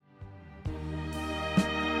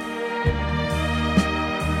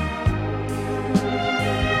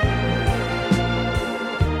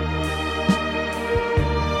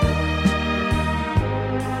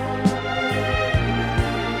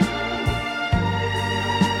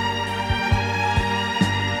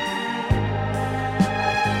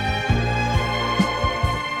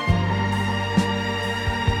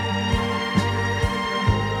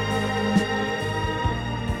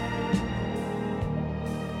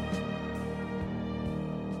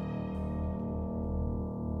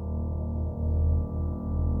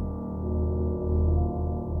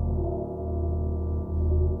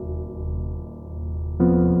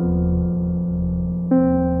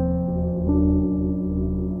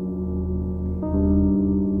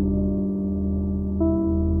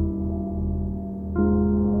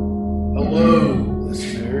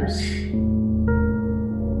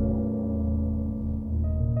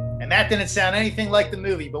didn't sound anything like the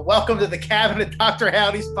movie, but welcome to the Cabin of Dr.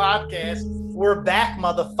 Howdy's podcast. We're back,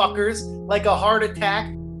 motherfuckers, like a heart attack.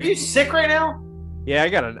 Are you sick right now? Yeah, I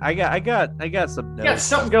got some. You got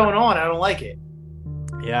something going on. I don't like it.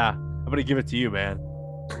 Yeah, I'm gonna give it to you, man.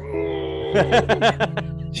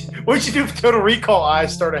 What'd you do if Total Recall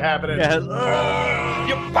eyes started happening? Yeah.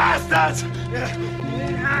 You bastards!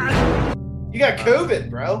 You got COVID,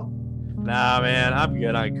 bro. Nah, man, I'm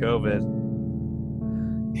good on COVID.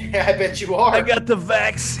 Yeah, I bet you are. I got the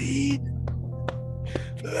vaccine.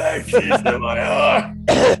 The vaccine's in my heart.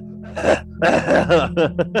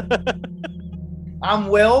 I'm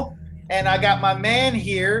Will, and I got my man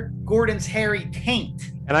here, Gordon's Harry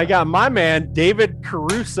Taint. And I got my man, David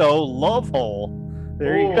Caruso, Love Hole.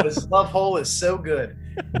 There you go. This Love Hole is so good.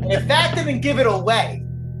 And if that didn't give it away,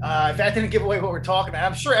 if that didn't give away what we're talking about,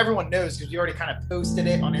 I'm sure everyone knows because you already kind of posted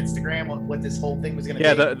it on Instagram what this whole thing was going to be.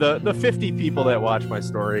 Yeah, the 50 people that watch my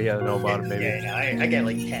story, I know about it, maybe. Yeah, I get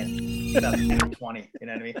like 10, about 10 or 20, you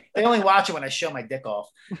know what I mean? They only watch it when I show my dick off.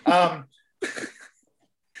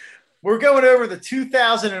 We're going over the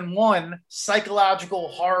 2001 psychological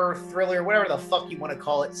horror thriller, whatever the fuck you want to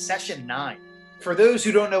call it, Session 9. For those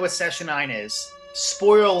who don't know what Session 9 is,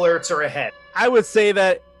 spoiler alerts are ahead. I would say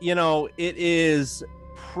that, it is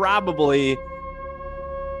probably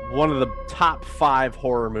one of the top 5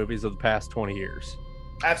 horror movies of the past 20 years.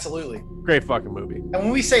 Absolutely. Great fucking movie. And when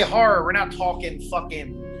we say horror, we're not talking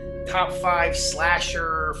fucking top 5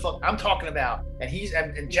 slasher. I'm talking about,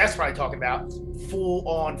 and Jeff's probably talking about full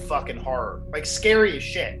on fucking horror. Like scary as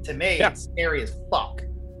shit. To me, It's scary as fuck.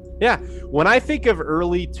 Yeah. When I think of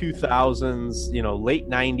early 2000s, late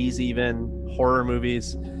 90s even, horror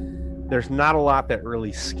movies, there's not a lot that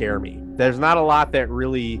really scare me. There's not a lot that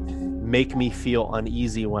really make me feel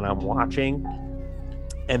uneasy when I'm watching.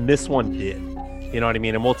 And this one did. You know what I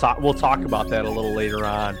mean? And we'll talk about that a little later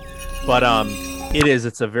on. But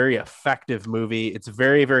it's a very effective movie. It's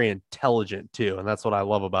very, very intelligent too. And that's what I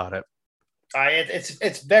love about it.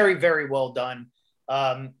 It's very, very well done.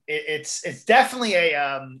 It's definitely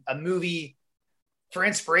a movie for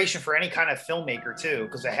inspiration for any kind of filmmaker too,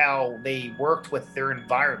 because of how they worked with their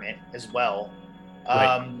environment as well.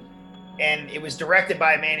 Right. And it was directed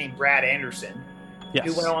by a man named Brad Anderson, yes,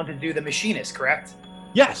 who went on to do The Machinist, correct?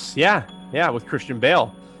 Yes. Yeah. With Christian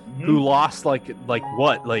Bale, who lost like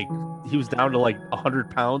what? Like he was down to like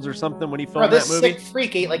 100 pounds or something when he filmed that movie. This sick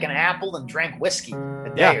freak ate like an apple and drank whiskey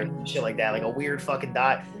a day or shit like that, like a weird fucking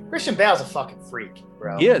diet. Christian Bale's a fucking freak,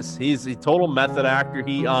 bro. He is. He's a total method actor.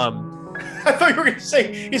 He I thought you were going to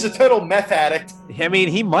say he's a total meth addict. I mean,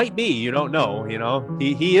 he might be. You don't know.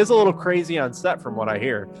 He is a little crazy on set, from what I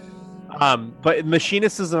hear. But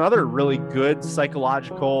Machinist is another really good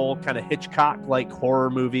psychological kind of Hitchcock-like horror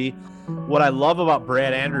movie. What I love about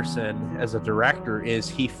Brad Anderson as a director is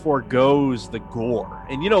he forgoes the gore.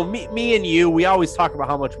 And me and you, we always talk about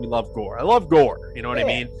how much we love gore. I love gore. You know what I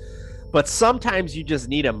mean? But sometimes you just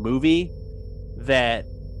need a movie that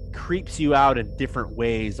creeps you out in different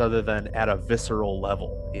ways other than at a visceral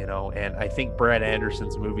level, and I think Brad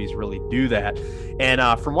Anderson's movies really do that. And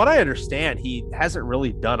from what I understand, he hasn't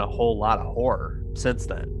really done a whole lot of horror since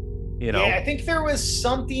then. Yeah, I think there was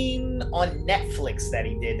something on Netflix that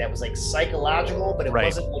he did that was like psychological, but it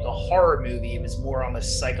wasn't like a horror movie. It was more on the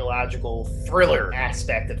psychological thriller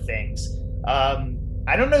aspect of things.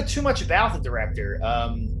 I don't know too much about the director,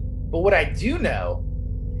 but what I do know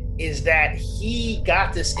is that he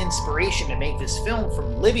got this inspiration to make this film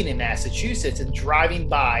from living in Massachusetts and driving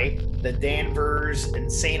by the Danvers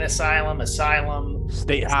Insane Asylum,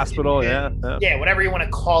 State Hospital, yeah, whatever you want to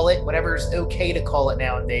call it, whatever's okay to call it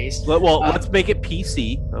nowadays. Well, let's make it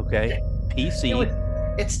PC, okay?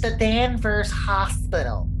 PC. It's the Danvers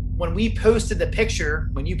Hospital. When you posted the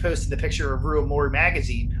picture of Real Maury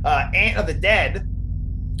magazine, Aunt of the Dead,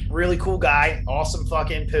 really cool guy, awesome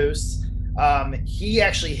fucking posts. He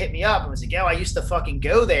actually hit me up and was like, yo, I used to fucking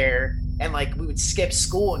go there, and like we would skip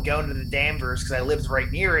school and go into the Danvers because I lived right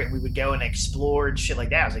near it, and we would go and explore and shit like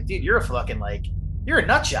that. I was like, dude, you're a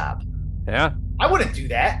nut job. Yeah. I wouldn't do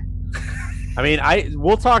that. I mean,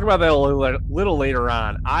 we'll talk about that a little later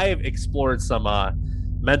on. I've explored some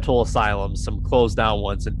mental asylums, some closed down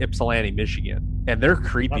ones in Ypsilanti, Michigan, and they're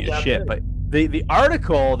creepy as shit. But the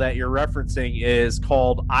article that you're referencing is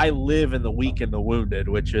called "I Live in the Weak and the Wounded,"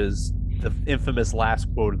 which is the infamous last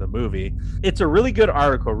quote of the movie. It's a really good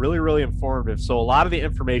article, really, really informative. So a lot of the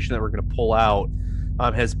information that we're going to pull out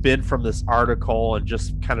has been from this article and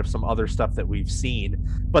just kind of some other stuff that we've seen.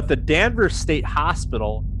 But the Danvers State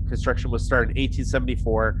Hospital construction was started in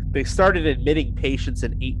 1874. They started admitting patients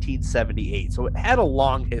in 1878. So it had a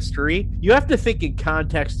long history. You have to think in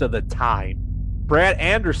context of the time. Brad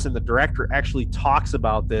Anderson, the director, actually talks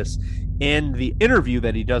about this in the interview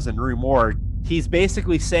that he does in Rue Morgue. He's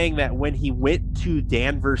basically saying that when he went to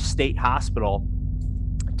Danvers State Hospital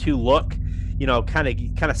to look,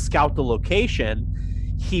 kind of scout the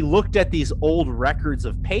location, he looked at these old records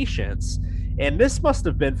of patients. And this must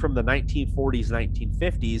have been from the 1940s,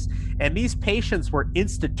 1950s. And these patients were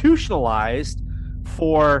institutionalized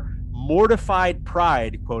for mortified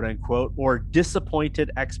pride, quote unquote, or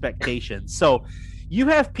disappointed expectations. So you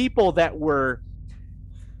have people that were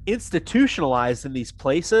institutionalized in these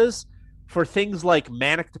places for things like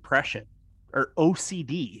manic depression or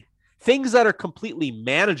OCD, things that are completely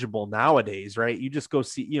manageable nowadays, right? You just go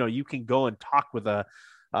see, you can go and talk with a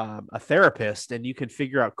therapist and you can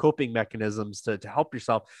figure out coping mechanisms to help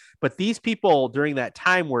yourself. But these people during that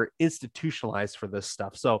time were institutionalized for this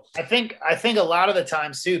stuff. So I think a lot of the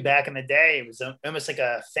times too, back in the day, it was almost like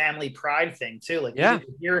a family pride thing too. Like, yeah,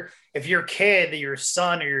 if your kid, your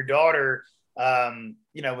son or your daughter,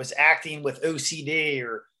 was acting with OCD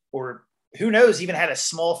or who knows, even had a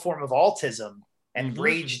small form of autism and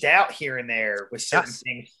raged out here and there with certain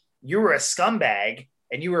things, you were a scumbag.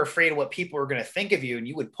 And you were afraid of what people were going to think of you, and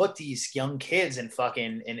you would put these young kids in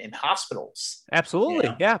hospitals.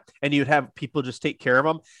 Absolutely, yeah. And you'd have people just take care of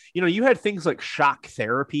them. You had things like shock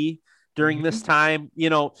therapy during this time.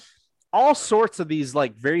 All sorts of these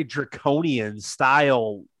like very draconian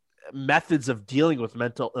style methods of dealing with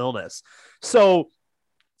mental illness. So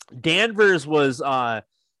Danvers was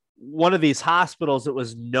one of these hospitals that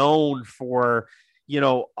was known for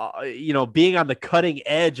being on the cutting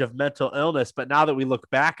edge of mental illness. But now that we look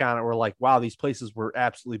back on it, we're like, wow, these places were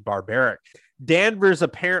absolutely barbaric. Danvers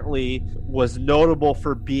apparently was notable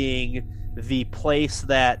for being the place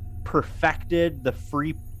that perfected the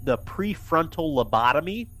prefrontal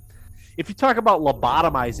lobotomy. If you talk about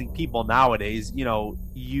lobotomizing people nowadays,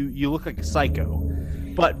 you look like a psycho.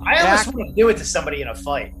 But I almost want to do it to somebody in a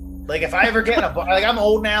fight. Like if I ever get in I'm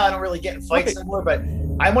old now, I don't really get in fights anymore, but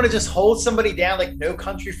I want to just hold somebody down like No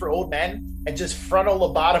Country for Old Men and just frontal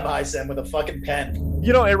lobotomize them with a fucking pen.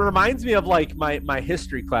 It reminds me of like my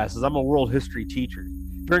history classes. I'm a world history teacher.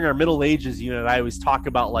 During our Middle Ages unit, I always talk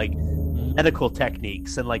about like medical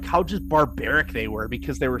techniques and like how just barbaric they were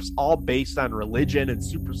because they were all based on religion and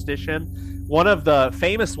superstition. One of the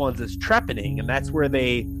famous ones is trepanning, and that's where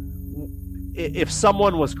if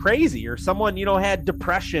someone was crazy or someone, had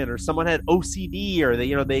depression or someone had OCD or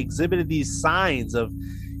they exhibited these signs of,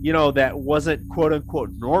 that wasn't quote unquote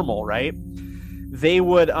normal, right? They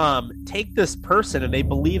would take this person and they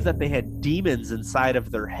believed that they had demons inside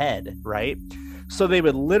of their head, right? So they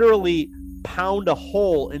would literally pound a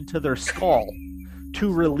hole into their skull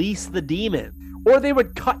to release the demon, or they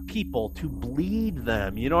would cut people to bleed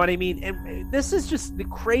them. You know what I mean? And this is just the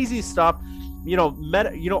crazy stuff.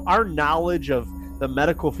 Our knowledge of the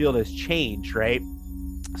medical field has changed, right?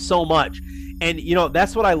 So much. And,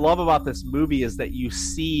 that's what I love about this movie is that you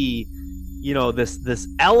see, this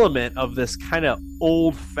element of this kind of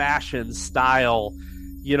old fashioned style,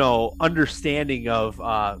 understanding of,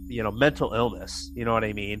 mental illness. You know what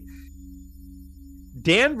I mean?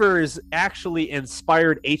 Danvers actually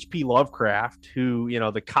inspired H.P. Lovecraft, who,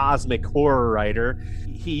 the cosmic horror writer.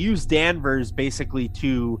 He used Danvers basically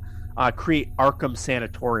to create Arkham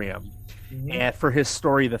Sanatorium and for his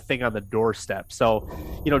story, The Thing on the Doorstep. So,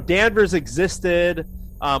 Danvers existed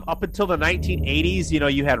up until the 1980s.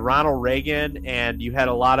 You had Ronald Reagan and you had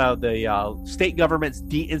a lot of the state governments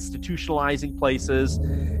deinstitutionalizing places,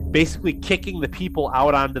 basically kicking the people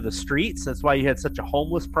out onto the streets. That's why you had such a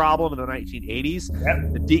homeless problem in the 1980s.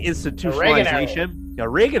 Yep. The deinstitutionalization.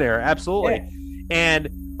 Reagan era, absolutely. Yeah.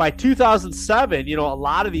 And by 2007, a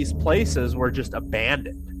lot of these places were just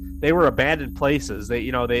abandoned. They were abandoned places.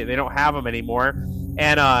 They don't have them anymore.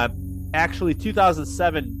 And actually,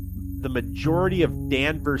 2007, the majority of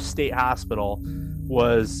Danvers State Hospital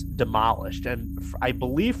was demolished. And I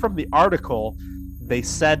believe from the article, they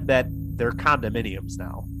said that they're condominiums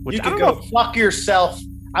now. Which you could go fuck yourself.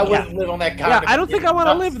 I wouldn't live on that condominium. Yeah, I don't think I want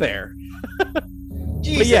to live there.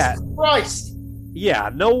 Jesus Christ.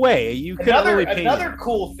 Yeah, no way. You could another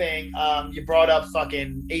cool thing. You brought up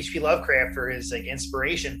fucking H.P. Lovecraft for his like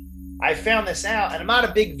inspiration. I found this out, and I'm not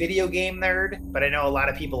a big video game nerd, but I know a lot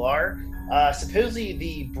of people are. Supposedly,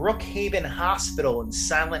 the Brookhaven Hospital in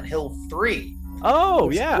Silent Hill 3. Oh,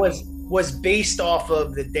 yeah. Was based off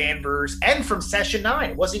of the Danvers and from Session 9.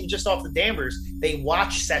 It wasn't even just off the Danvers. They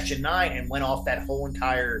watched Session 9 and went off that whole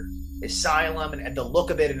entire asylum and the look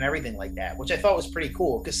of it and everything like that, which I thought was pretty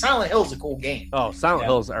cool because Silent Hill is a cool game. Oh, Silent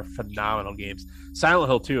Hills are phenomenal games. Silent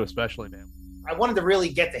Hill 2 especially, man. I wanted to really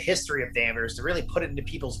get the history of Danvers, to really put it into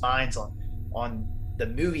people's minds on the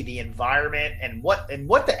movie, the environment, and what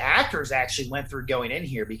the actors actually went through going in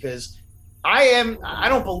here. Because I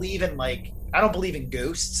don't believe in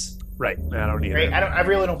ghosts. Right. I don't either. Right? I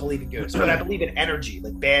really don't believe in ghosts, but I believe in energy,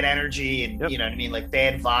 like bad energy, and you know what I mean, like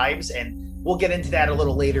bad vibes. And we'll get into that a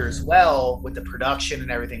little later as well with the production and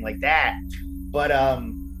everything like that. But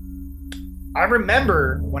I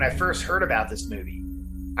remember when I first heard about this movie,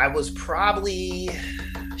 I was probably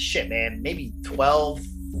maybe 12,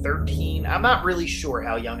 13. I'm not really sure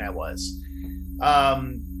how young I was.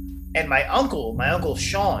 And my uncle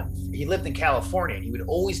Sean, he lived in California, and he would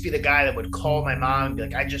always be the guy that would call my mom and be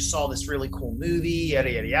like, I just saw this really cool movie, yada,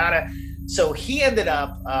 yada, yada. So he ended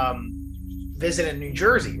up visiting New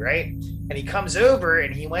Jersey, right? And he comes over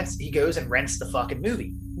and he goes and rents the fucking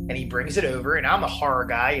movie. And he brings it over, and I'm a horror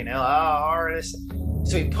guy, you know, horror.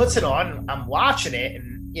 So he puts it on, I'm watching it,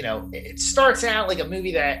 and, you know, it starts out like a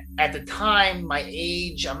movie that at the time, my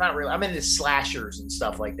age, I'm into slashers and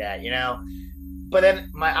stuff like that, you know? But then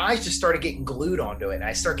my eyes just started getting glued onto it. And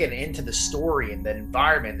I start getting into the story and the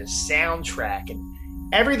environment, the soundtrack,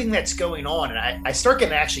 and everything that's going on. And I start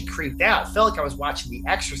getting actually creeped out. It felt like I was watching The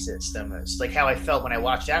Exorcist almost, like how I felt when I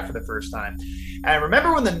watched that for the first time. And I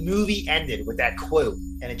remember when the movie ended with that quote,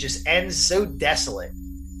 and it just ends so desolate.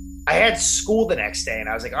 I had school the next day, and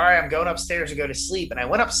I was like, all right, I'm going upstairs to go to sleep. And I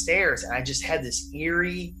went upstairs, and I just had this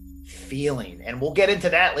eerie feeling. And we'll get into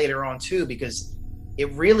that later on too, because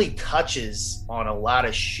it really touches on a lot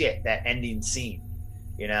of shit, that ending scene,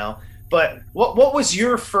 you know? But what was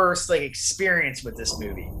your first like experience with this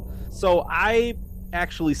movie? So I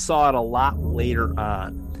actually saw it a lot later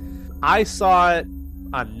on. I saw it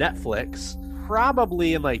on Netflix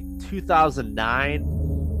probably in like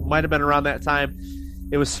 2009, might have been around that time.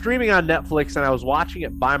 It was streaming on Netflix, and I was watching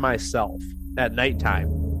it by myself at nighttime.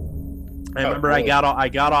 I remember cool. I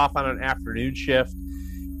got off on an afternoon shift,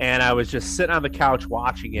 and I was just sitting on the couch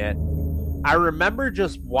watching it. I remember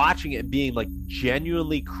just watching it being like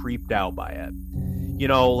genuinely creeped out by it. You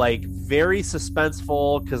know, like very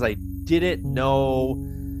suspenseful, because I didn't know.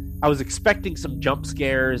 I was expecting some jump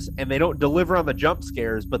scares, and they don't deliver on the jump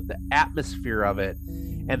scares, but the atmosphere of it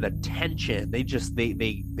and the tension, they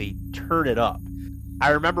turn it up. I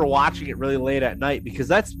remember watching it really late at night, because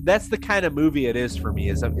that's the kind of movie it is for me.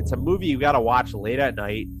 It's a movie you got to watch late at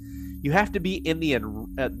night. You have to be in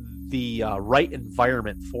the right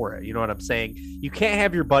environment for it. You know what I'm saying? You can't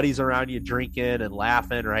have your buddies around you drinking and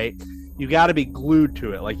laughing, right? You got to be glued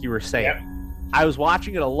to it, like you were saying. Yep. I was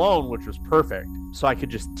watching it alone, which was perfect. So I could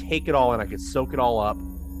just take it all in. I could soak it all up.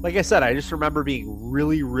 Like I said, I just remember being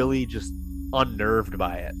really, really just unnerved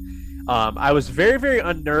by it. I was very, very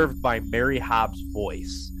unnerved by Mary Hobbs'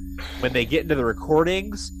 voice. When they get into the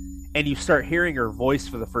recordings and you start hearing her voice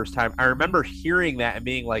for the first time, I remember hearing that and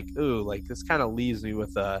being like, ooh, like this kind of leaves me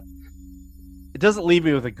with it doesn't leave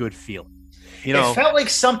me with a good feeling. You know, it felt like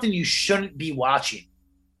something you shouldn't be watching.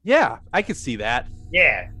 Yeah, I could see that.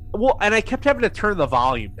 Yeah. Well, and I kept having to turn the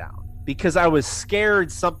volume down, because I was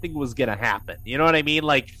scared something was going to happen. You know what I mean?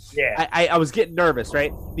 Like, yeah. I was getting nervous,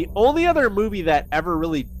 right? The only other movie that ever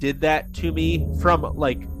really did that to me, from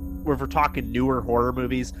like, if we're talking newer horror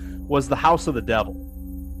movies, was The House of the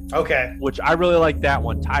Devil. Okay. Which I really like that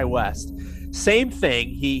one, Ty West. Same thing.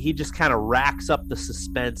 He just kind of racks up the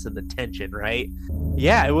suspense and the tension, right?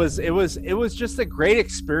 Yeah, it was just a great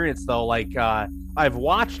experience though. Like, I've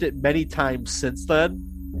watched it many times since then.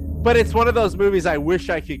 But it's one of those movies I wish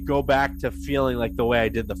I could go back to feeling like the way I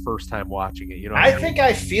did the first time watching it. You know, I think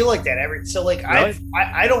I feel like that really?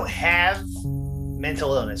 I don't have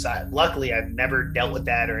mental illness. Luckily, I've never dealt with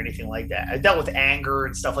that or anything like that. I dealt with anger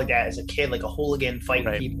and stuff like that as a kid, like a hooligan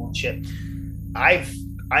fighting people and shit.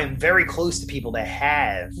 I'm very close to people that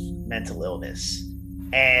have mental illness,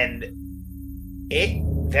 and it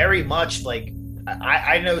very much like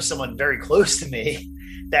I know someone very close to me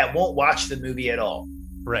that won't watch the movie at all.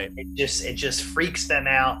 Right. It just freaks them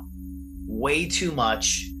out way too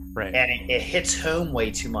much. Right. And it hits home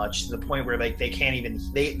way too much, to the point where like they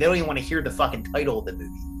don't even want to hear the fucking title of the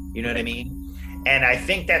movie. You know what I mean? And I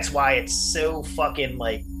think that's why it's so fucking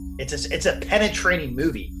like it's a penetrating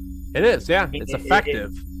movie. It is, yeah. It's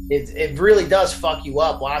effective. It really does fuck you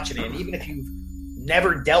up watching it. And even if you've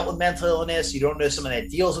never dealt with mental illness, you don't know someone that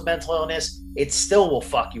deals with mental illness, it still will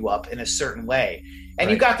fuck you up in a certain way. And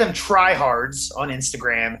you got them tryhards on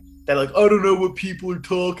Instagram that are like, I don't know what people are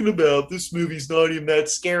talking about. This movie's not even that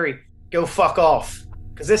scary. Go fuck off.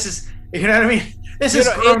 Because this is, you know what I mean? This is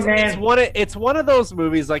grown man. It's one of those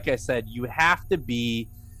movies, like I said, you have to be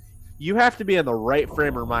in the right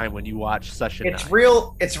frame of mind when you watch such a It's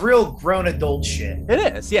real grown adult shit.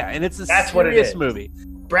 It is, yeah. And it's a serious movie.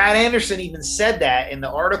 Brad Anderson even said that in the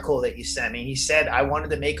article that you sent me. He said, I wanted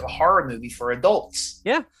to make a horror movie for adults.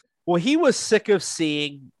 Yeah. Well, he was sick of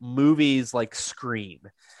seeing movies like Scream.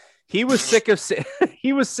 He was sick of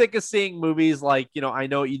seeing movies like, I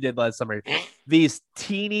Know What You Did Last Summer. These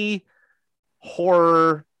teeny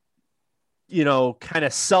horror, kind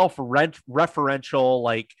of self-referential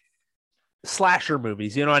like slasher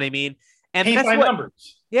movies. You know what I mean? And Paint by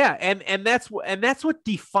numbers. Yeah, and that's what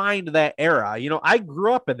defined that era. I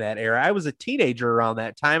grew up in that era. I was a teenager around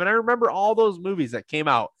that time, and I remember all those movies that came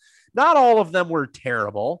out. Not all of them were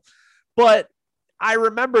terrible, but I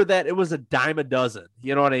remember that it was a dime a dozen.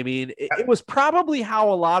 You know what I mean? It was probably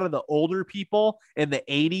how a lot of the older people in the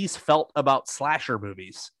 80s felt about slasher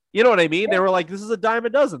movies. You know what I mean? They were like, this is a dime a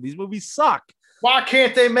dozen. These movies suck. Why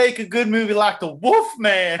can't they make a good movie like The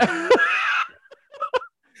Wolfman?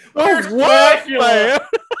 Where's Dracula?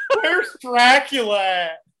 Where's Dracula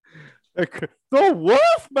at? The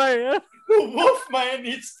Wolfman. The Wolfman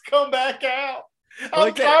needs to come back out.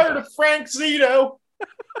 I'm tired of Frank Zito.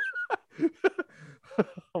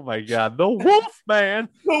 Oh my God, the Wolfman.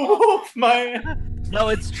 The Wolfman. No,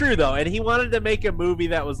 it's true though, and he wanted to make a movie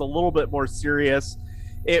that was a little bit more serious.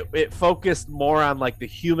 It focused more on like the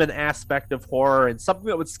human aspect of horror and something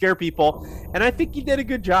that would scare people, and I think he did a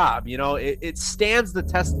good job. It stands the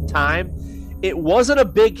test of time. It wasn't a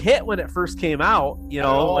big hit when it first came out.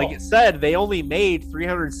 Like it said, they only made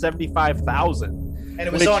 375,000, and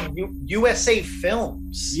it was on USA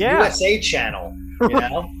Films, USA Channel.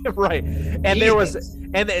 Right. And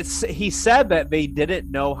he said that they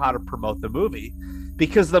didn't know how to promote the movie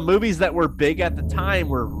because the movies that were big at the time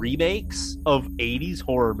were remakes of 80s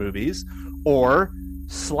horror movies or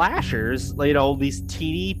slashers, these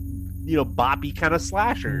teeny, boppy kind of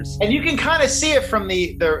slashers. And you can kind of see it from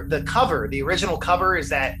the cover. The original cover is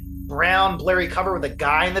that brown, blurry cover with a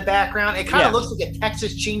guy in the background. It kind of looks like a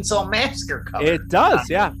Texas Chainsaw Massacre cover. It does,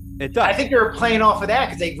 yeah. It does. I think they were playing off of that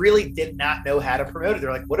because they really did not know how to promote it.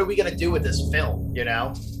 They're like, what are we going to do with this film,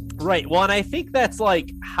 Right. Well, and I think that's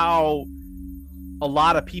like how a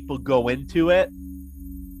lot of people go into it.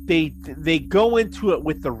 They go into it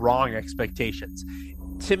with the wrong expectations.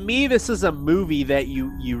 To me, this is a movie that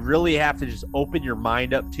you really have to just open your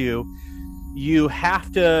mind up to. You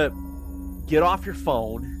have to get off your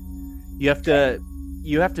phone. You have to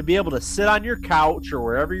be able to sit on your couch or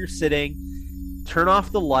wherever you're sitting, turn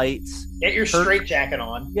off the lights, get your straitjacket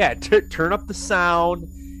on. Yeah, turn up the sound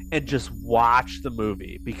and just watch the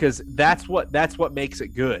movie because that's what makes it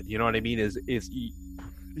good. You know what I mean? Is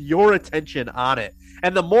your attention on it.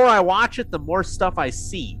 And the more I watch it, the more stuff I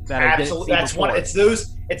see that absolutely. I didn't see before.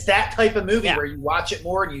 It's that type of movie where you watch it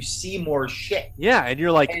more and you see more shit. Yeah, and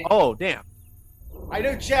you're like, oh damn. I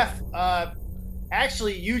know, Jeff.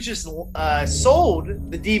 Actually, you just sold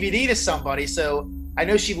the DVD to somebody, so I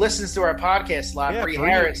know she listens to our podcast a lot. Yeah, Bree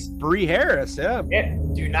Harris. Bree Harris, yeah.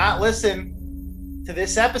 Do not listen to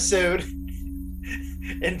this episode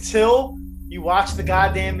until you watch the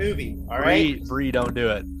goddamn movie. All right, Bree, don't do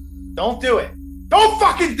it. Don't do it. Don't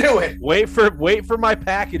fucking do it. Wait for my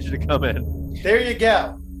package to come in. There you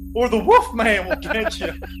go. Or the Wolfman will get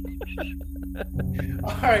you.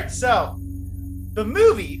 All right, so the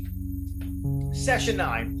movie Session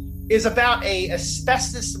 9 is about a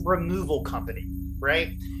asbestos removal company, right?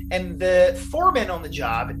 And the foreman on the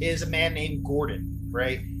job is a man named Gordon,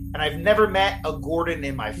 right? And I've never met a Gordon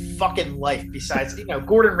in my fucking life besides,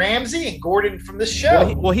 Gordon Ramsay and Gordon from this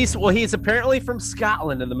show. Well, he's apparently from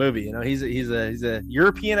Scotland in the movie. He's a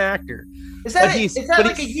European actor. Is that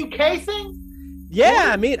like a UK thing? Yeah,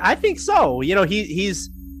 I mean, I think so. He's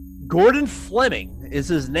Gordon Fleming is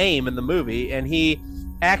his name in the movie, and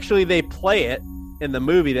they play it in the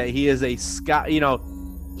movie that he is a Scottish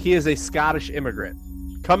immigrant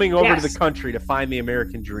coming over to the country to find the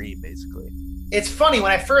American dream, basically. It's funny,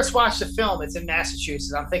 when I first watched the film, it's in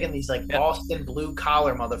Massachusetts. I'm thinking these like Boston blue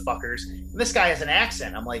collar motherfuckers. And this guy has an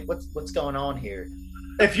accent. I'm like, what's going on here?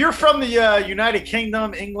 If you're from the United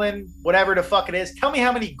Kingdom, England, whatever the fuck it is, tell me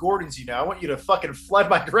how many Gordons you know. I want you to fucking flood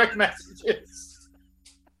my direct messages.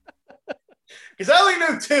 Because I only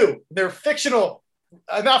know 2. They're fictional.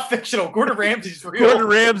 Not fictional. Gordon Ramsay's real. Gordon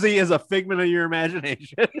Ramsay is a figment of your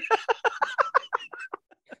imagination.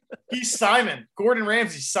 He's Simon. Gordon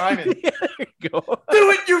Ramsay's Simon. Yeah, there you go.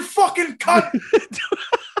 Do it, you fucking cunt!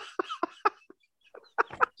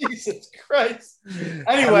 Jesus Christ. Anyway.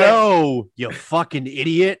 Hello, you fucking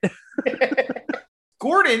idiot.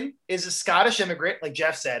 Gordon is a Scottish immigrant, like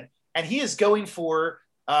Jeff said, and he is going for,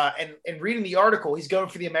 and reading the article, he's going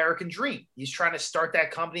for the American dream. He's trying to start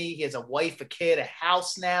that company. He has a wife, a kid, a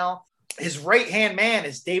house now. His right-hand man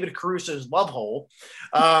is David Caruso's love hole.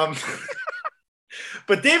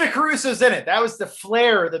 But David Caruso's in it. That was the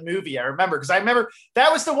flair of the movie. I remember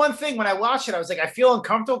that was the one thing when I watched it. I was like, I feel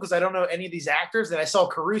uncomfortable because I don't know any of these actors. And I saw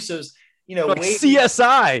Caruso's, like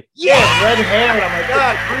CSI. Yeah, red hair. And I'm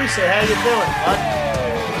like, Caruso, how you doing, bud?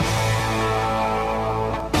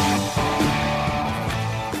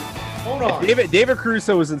 Hold on. David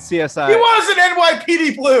Caruso was in CSI. He was in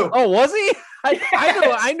NYPD Blue. Oh, was he?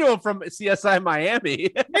 I knew him from CSI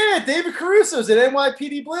Miami. Yeah, David Caruso's in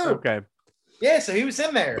NYPD Blue. Okay. Yeah, so he was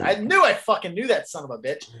in there. I fucking knew that son of a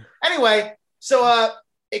bitch. Anyway, so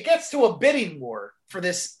it gets to a bidding war for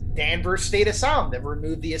this Danvers State Asylum that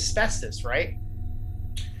removed the asbestos, right?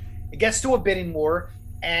 It gets to a bidding war,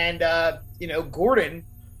 and Gordon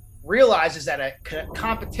realizes that a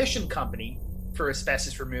competition company for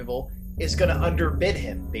asbestos removal is going to underbid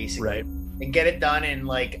him, basically. Right. And get it done in,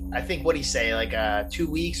 like, I think, what do you say, 2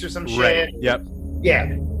 weeks or some shit? Right. Yep.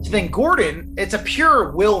 Yeah. So then Gordon, it's a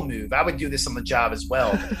pure will move. I would do this on the job as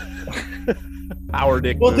well. Power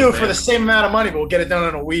dick. We'll do it for the same amount of money, but we'll get it done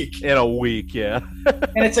in a week. In a week, yeah.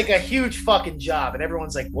 And it's like a huge fucking job. And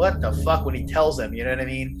everyone's like, what the fuck when he tells them? You know what I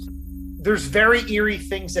mean? There's very eerie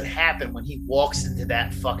things that happen when he walks into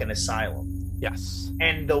that fucking asylum. Yes.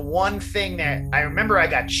 And the one thing that I remember I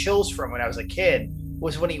got chills from when I was a kid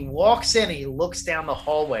was when he walks in and he looks down the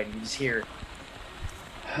hallway and you just hear,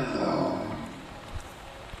 hello,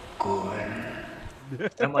 Gordon.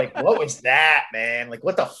 I'm like, what was that, man? Like,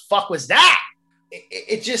 what the fuck was that?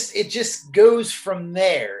 It just goes from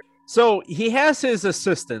there. So he has his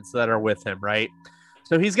assistants that are with him, right?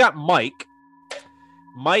 So he's got Mike.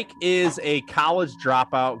 Mike is a college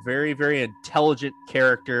dropout, very, very intelligent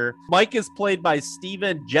character. Mike is played by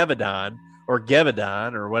Steven Gevedon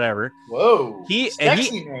or whatever. Whoa,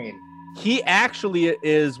 sexy name. He actually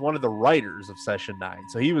is one of the writers of Session 9.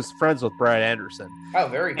 So he was friends with Brad Anderson. Oh,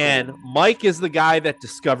 very cool. And Mike is the guy that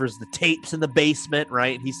discovers the tapes in the basement,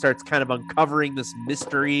 right? And he starts kind of uncovering this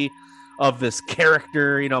mystery of this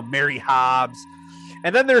character, Mary Hobbs.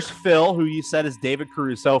 And then there's Phil, who you said is David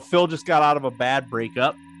Caruso. Phil just got out of a bad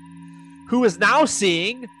breakup, who is now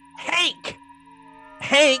seeing Hank.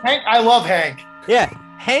 Hank, I love Hank. Yeah.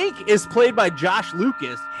 Hank is played by Josh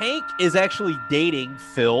Lucas. Hank is actually dating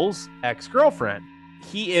Phil's ex-girlfriend.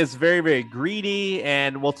 He is very, very greedy,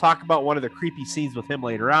 and we'll talk about one of the creepy scenes with him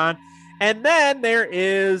later on. And then there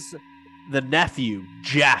is the nephew,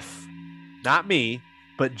 Jeff. Not me,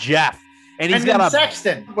 but Jeff. And he's got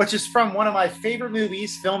Sexton, which is from one of my favorite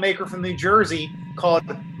movies, filmmaker from New Jersey, called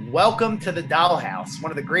Welcome to the Dollhouse.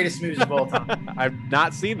 One of the greatest movies of all time. I've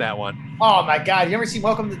not seen that one. Oh, my God. You ever seen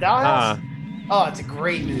Welcome to the Dollhouse? Oh, it's a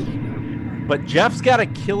great movie. But Jeff's got a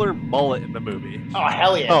killer mullet in the movie. Oh,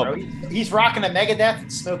 hell yeah, bro. He's rocking a Megadeth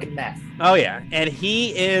and smoking meth. Oh, yeah. And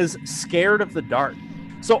he is scared of the dark.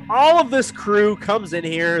 So all of this crew comes in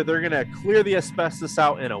here. They're going to clear the asbestos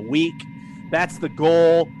out in a week. That's the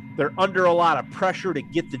goal. They're under a lot of pressure to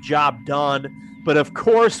get the job done. But, of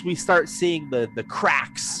course, we start seeing the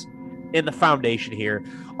cracks in the foundation here.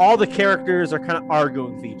 All the characters are kind of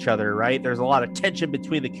arguing with each other, right? There's a lot of tension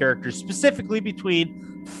between the characters, specifically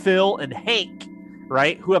between Phil and Hank,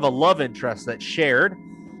 right? Who have a love interest that's shared.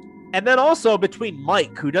 And then also between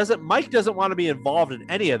Mike, Mike doesn't want to be involved in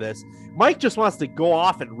any of this. Mike just wants to go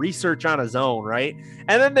off and research on his own, right?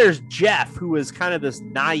 And then there's Jeff, who is kind of this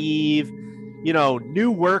naive, new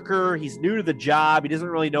worker. He's new to the job. He doesn't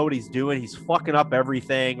really know what he's doing. He's fucking up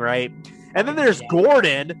everything, right? And then there's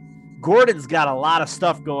Gordon. Gordon's got a lot of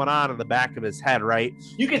stuff going on in the back of his head, right?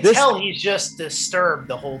 You can tell he's just disturbed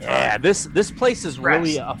the whole time. Yeah, this place is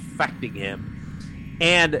really affecting him.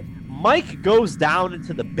 And Mike goes down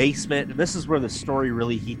into the basement, and this is where the story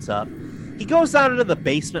really heats up. He goes down into the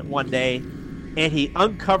basement one day, and he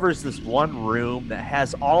uncovers this one room that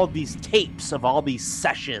has all of these tapes of all these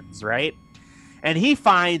sessions, right? And he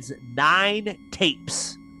finds 9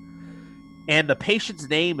 tapes. And the patient's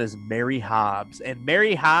name is Mary Hobbs. And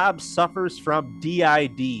Mary Hobbs suffers from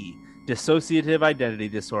DID, dissociative identity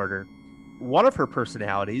disorder. One of her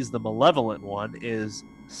personalities, the malevolent one, is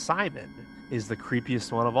Simon, is the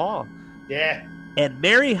creepiest one of all. Yeah. And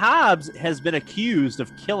Mary Hobbs has been accused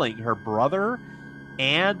of killing her brother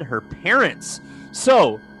and her parents.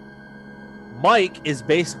 So Mike is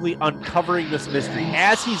basically uncovering this mystery.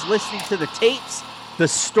 As he's listening to the tapes, the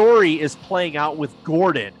story is playing out with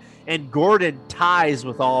Gordon. And Gordon ties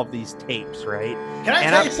with all of these tapes, right? Can I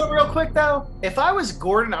tell you something real quick, though? If I was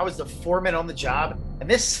Gordon, I was the foreman on the job, and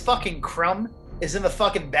this fucking crumb is in the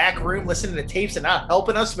fucking back room listening to tapes and not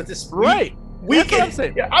helping us with this weekend.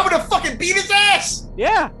 I would have fucking beat his ass!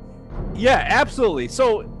 Yeah. Yeah, absolutely.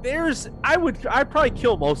 So I'd probably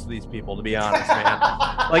kill most of these people, to be honest, man.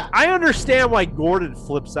 Like, I understand why Gordon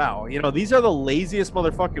flips out. You know, these are the laziest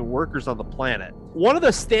motherfucking workers on the planet. One of the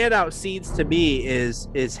standout scenes to me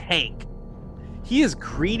is Hank. He is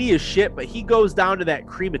greedy as shit, but he goes down to that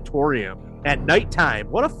crematorium at nighttime.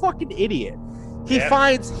 What a fucking idiot. He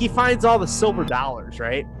finds all the silver dollars,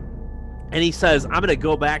 right? And he says, I'm going to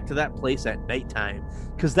go back to that place at nighttime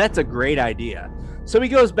because that's a great idea. So he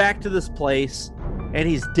goes back to this place and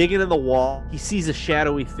he's digging in the wall. He sees a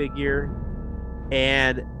shadowy figure,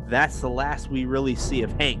 and that's the last we really see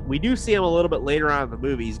of Hank. We do see him a little bit later on in the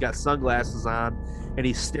movie. He's got sunglasses on and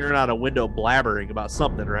he's staring out a window blabbering about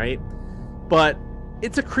something, right? But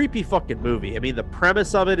it's a creepy fucking movie. I mean, the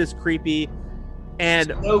premise of it is creepy.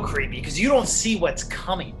 And it's so creepy because you don't see what's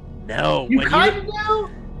coming. No. You kind of know.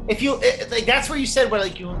 If you like, that's where you said where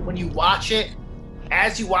like when you watch it,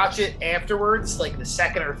 as you watch it afterwards, like the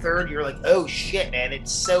second or third, you're like, oh shit, man,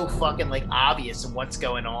 it's so fucking like obvious of what's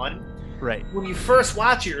going on. Right. When you first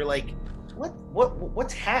watch it, you're like,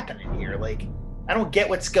 what's happening here? Like, I don't get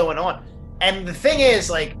what's going on. And the thing is,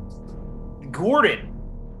 like, Gordon,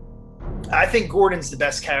 I think Gordon's the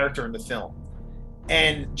best character in the film.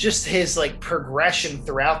 And just his like progression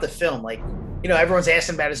throughout the film, like, you know, everyone's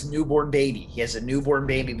asking about his newborn baby. He has a newborn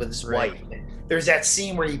baby with his wife. There's that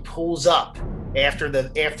scene where he pulls up after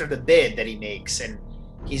the bid that he makes, and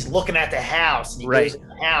he's looking at the house, and he goes in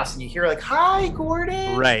the house, and you hear like, "Hi,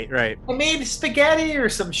 Gordon." Right. I made spaghetti or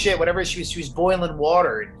some shit, whatever. She was boiling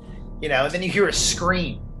water, and you know, and then you hear a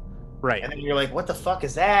scream. Right. And then you're like, what the fuck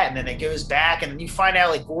is that? And then it goes back, and then you find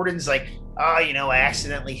out like Gordon's like, oh, you know, I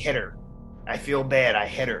accidentally hit her. I feel bad. I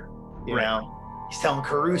hit her. You know, he's telling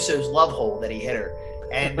Caruso's love hole that he hit her,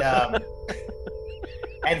 and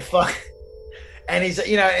and fuck, and he's,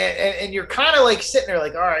 you know, and you're kind of like sitting there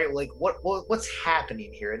like, all right, like what's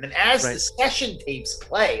happening here? And then as the session tapes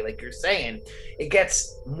play, like you're saying, it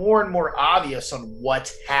gets more and more obvious on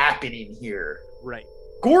what's happening here. Right.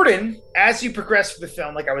 Gordon, as you progress through the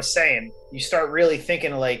film, like I was saying, you start really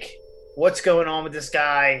thinking like, what's going on with this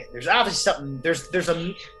guy? There's obviously something. There's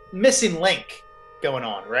a missing link going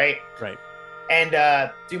on, right? Right. And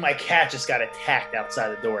dude, my cat just got attacked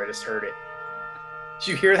outside the door. I just heard it.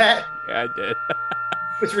 Did you hear that? Yeah, I did.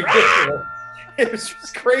 It was ridiculous. It was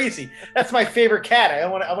just crazy. That's my favorite cat. I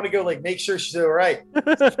want to go like make sure she's all right.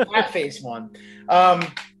 It's a cat face one.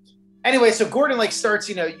 Anyway, so Gordon like starts,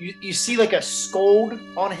 you know, you see like a scold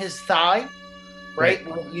on his thigh, right?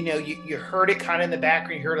 Well, you know, you heard it kind of in the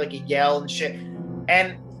background. You heard like a yell and shit.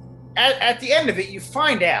 And at the end of it, you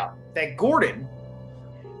find out that Gordon,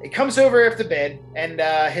 it comes over after bed, and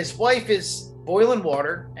his wife is boiling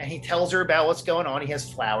water, and he tells her about what's going on. He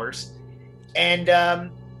has flowers,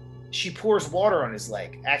 and she pours water on his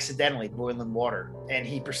leg, accidentally boiling water, and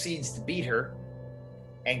he proceeds to beat her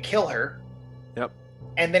and kill her. Yep.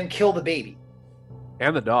 And then kill the baby.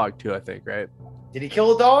 And the dog, too, I think, right? Did he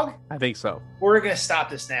kill the dog? I think so. We're going to stop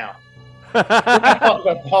this now. We're not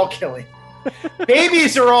talking about dog killing.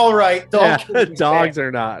 Babies are all right. Dogs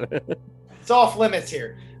are not. It's off limits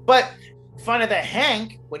here. But fun of that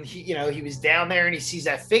Hank, when he was down there and he sees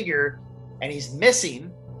that figure and he's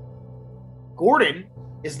missing, Gordon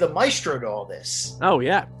is the maestro to all this. Oh,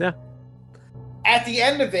 yeah. At the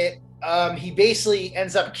end of it, he basically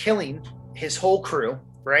ends up killing his whole crew,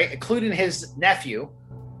 right? Including his nephew,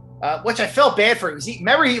 which I felt bad for him.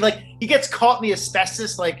 Remember, he gets caught in the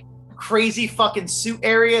asbestos, like, crazy fucking suit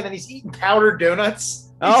area, and then he's eating powdered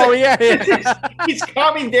donuts. He's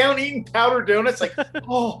calming down, eating powdered donuts, like,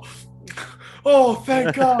 oh,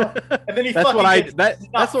 thank God. And then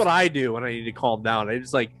that's what I do when I need to calm down. I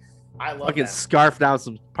just I love fucking that. Scarf down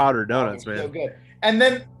some powdered donuts, man. So good. And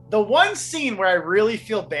then the one scene where I really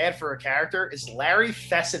feel bad for a character is Larry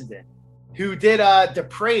Fessenden, who did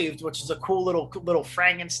Depraved, which is a cool little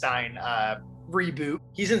Frankenstein reboot.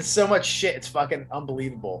 He's in so much shit, it's fucking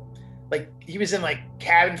unbelievable. Like, he was in like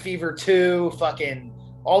Cabin Fever 2, fucking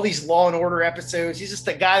all these Law and Order episodes. He's just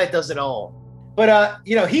the guy that does it all. But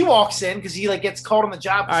he walks in because he like gets called on the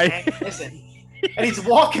job and he's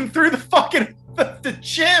walking through the fucking the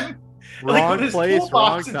gym, wrong place,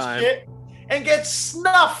 wrong time, and gets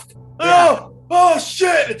snuffed. Yeah. Oh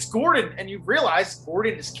shit! It's Gordon, and you realize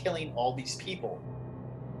Gordon is killing all these people.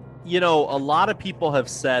 You know, a lot of people have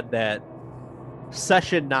said that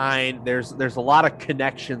Session 9, there's a lot of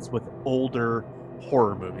connections with older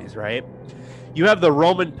horror movies, right? You have the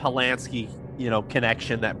Roman Polanski,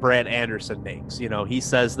 connection that Brad Anderson makes. He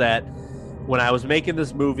says that when I was making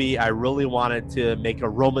this movie, I really wanted to make a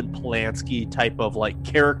Roman Polanski type of like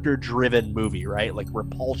character-driven movie, right? Like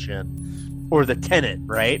Repulsion or The Tenet,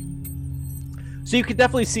 right? So you could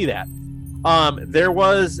definitely see that. There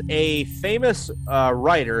was a famous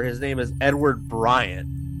writer. His name is Edward Bryant,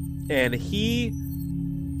 and he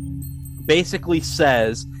basically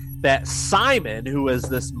says that Simon, who is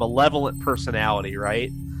this malevolent personality,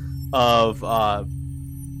 right, of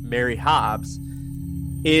Mary Hobbs,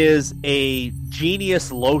 is a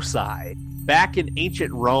genius loci. Back in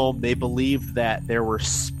ancient Rome, they believed that there were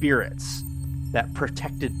spirits that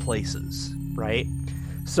protected places, right?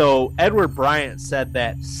 So Edward Bryant said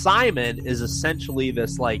that Simon is essentially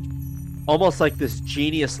this, like, almost like this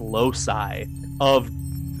genius loci of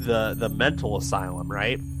the mental asylum,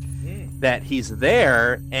 right? That he's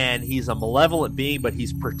there and he's a malevolent being, but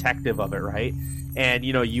he's protective of it, right? And,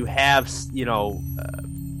 you know, you have,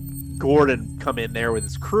 Gordon come in there with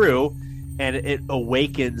his crew, and it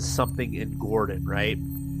awakens something in Gordon, right?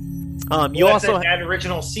 You also that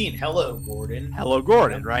original scene, hello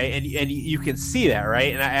Gordon, right? And you can see that,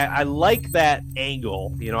 right? And I like that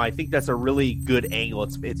angle. You know, I think that's a really good angle.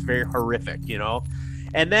 It's very horrific, you know.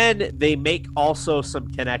 And then they make also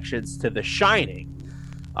some connections to The Shining,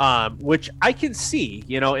 which I can see.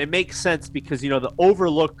 You know, it makes sense because, you know, the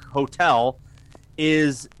Overlook Hotel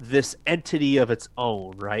is this entity of its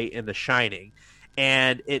own, right? In The Shining,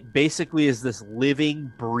 and it basically is this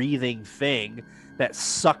living, breathing thing that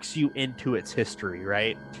sucks you into its history,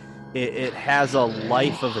 right? It has a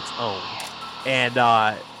life of its own.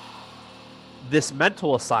 And this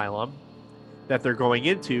mental asylum that they're going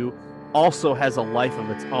into also has a life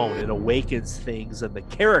of its own. It awakens things in the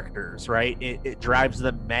characters, right? It drives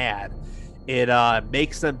them mad. It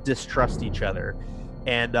makes them distrust each other.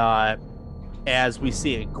 And as we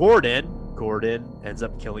see in Gordon ends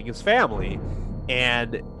up killing his family.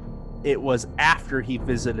 And it was after he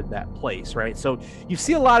visited that place, right? So you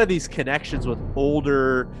see a lot of these connections with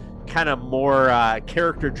older, kind of more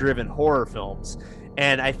character-driven horror films,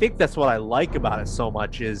 and I think that's what I like about it so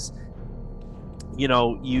much is, you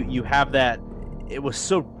know, you have that. It was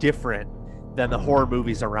so different than the horror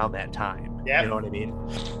movies around that time. Yeah, you know what I mean?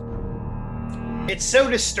 It's so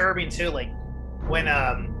disturbing too. Like when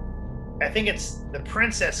I think it's the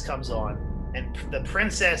princess comes on. And the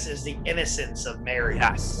princess is the innocence of Mary.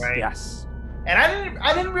 Yes, right? Yes. And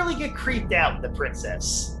I didn't really get creeped out with the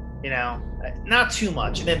princess, you know, not too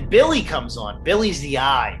much. And then Billy comes on. Billy's the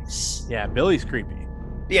eyes. Yeah, Billy's creepy.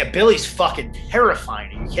 Yeah, Billy's fucking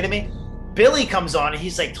terrifying. Are you kidding me? Billy comes on and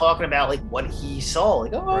he's like talking about like what he saw.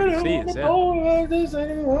 Like, oh, I don't want to know about this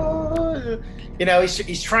anymore. You know,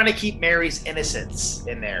 he's trying to keep Mary's innocence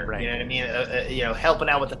in there. Right. You know what I mean? You know, helping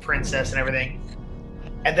out with the princess and everything.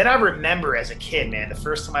 And then I remember as a kid, man, the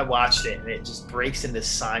first time I watched it, and it just breaks into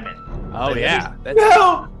Simon. Oh, like, yeah.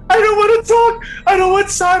 No, I don't want to talk. I don't want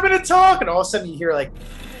Simon to talk. And all of a sudden you hear like,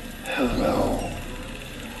 hello,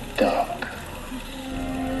 Doc.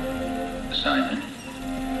 Simon,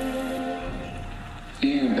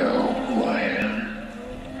 you know who I am.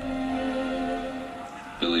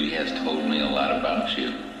 Billy has told me a lot about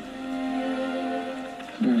you.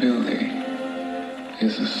 Billy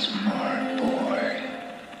is a smart boy.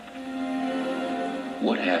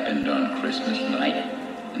 What happened on Christmas night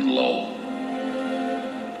in Lowell?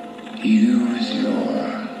 Use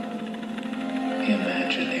your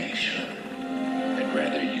imagination. I'd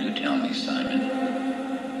rather you tell me, Simon.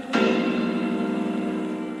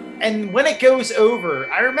 And when it goes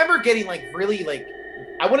over, I remember getting like really like,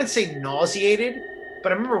 I wouldn't say nauseated,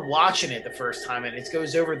 but I remember watching it the first time and it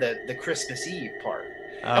goes over the Christmas Eve part.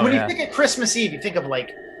 Oh, and when you think of Christmas Eve, you think of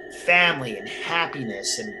like family and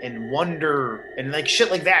happiness and wonder and like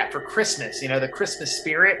shit like that for Christmas, you know, the Christmas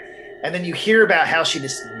spirit. And then you hear about how she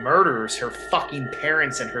just murders her fucking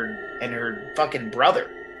parents and her fucking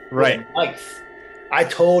brother. Right. Life. I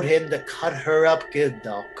told him to cut her up good,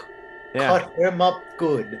 Doc. Yeah. Cut him up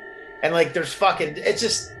good. And like there's fucking it's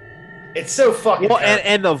so fucking well,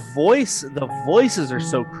 and the voices are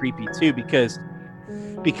so creepy too because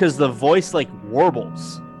the voice like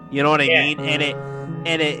warbles. You know what I mean?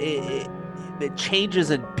 And it changes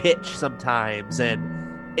in pitch sometimes,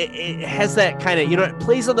 and it has that kind of, you know, it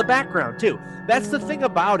plays on the background too. That's the thing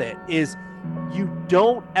about it is you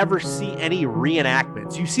don't ever see any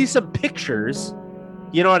reenactments. You see some pictures,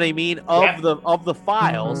 you know what I mean, of the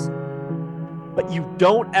files, but you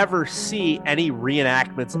don't ever see any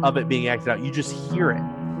reenactments of it being acted out. You just hear it,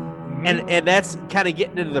 and that's kind of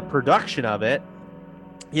getting into the production of it.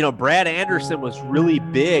 You know, Brad Anderson was really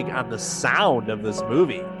big on the sound of this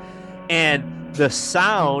movie, and the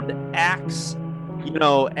sound acts, you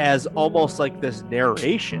know, as almost like this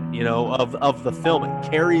narration, you know, of the film. It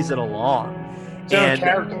carries it along.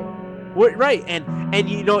 Right. And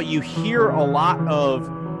you know, you hear a lot of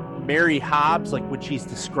Mary Hobbs, like when she's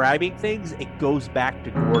describing things, it goes back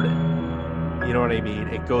to Gordon. You know what I mean?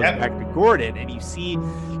 It goes back to Gordon, and you see,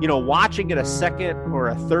 watching it a second or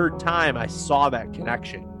a third time, I saw that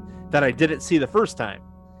connection that I didn't see the first time.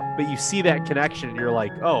 But you see that connection, and you're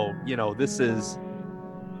like, oh, this is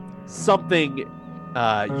something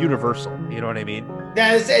universal. You know what I mean?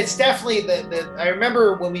 Yeah, it's definitely the. I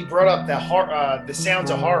remember when we brought up the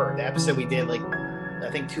Sounds of Horror, the episode we did, like I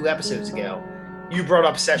think 2 episodes ago. You brought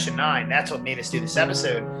up Session 9. That's what made us do this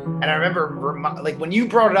episode. And I remember, like, when you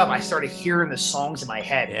brought it up, I started hearing the songs in my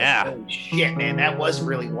head. Yeah. Like, holy shit, man, that was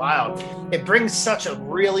really wild. It brings such a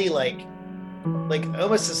really, like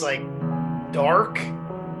almost this, like, dark,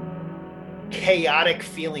 chaotic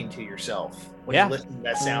feeling to yourself when you listen to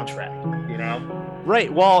that soundtrack,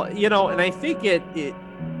 Right. Well, and I think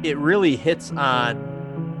it really hits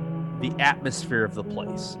on the atmosphere of the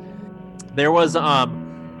place. There was,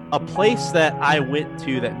 a place that I went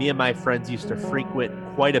to that me and my friends used to frequent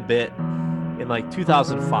quite a bit in like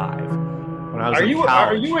 2005 when I was in college.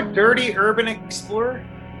 Are you a dirty urban explorer?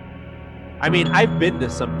 I mean, I've been to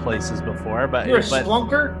some places before, but you're a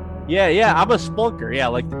splunker? Yeah, I'm a splunker. Yeah,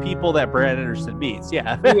 like the people that Brad Anderson meets.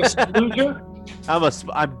 Yeah. Are you a splooger?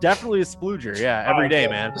 I'm definitely a splooger. Yeah, every day,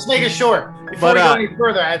 man. Just making sure. Before we go any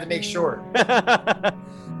further, I had to make sure.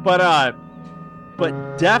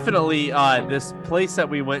 But definitely, this place that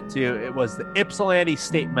we went to, it was the Ypsilanti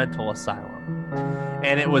State Mental Asylum,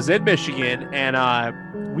 and it was in Michigan.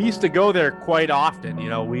 And we used to go there quite often.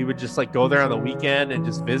 We would just like go there on the weekend and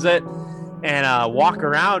just visit and walk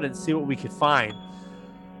around and see what we could find.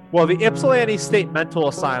 Well, the Ypsilanti State Mental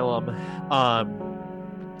Asylum,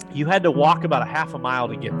 you had to walk about a half a mile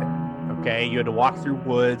to get there. Okay, you had to walk through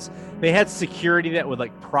woods. They had security that would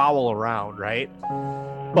like prowl around, right?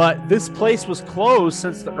 But this place was closed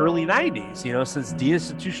since the early 90s, since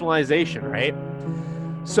deinstitutionalization, right?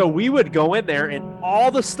 So we would go in there and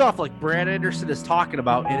all the stuff like Brad Anderson is talking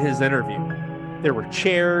about in his interview. There were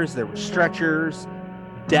chairs, there were stretchers,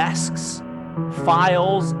 desks,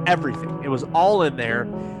 files, everything. It was all in there.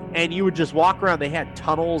 And you would just walk around. They had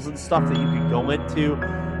tunnels and stuff that you could go into.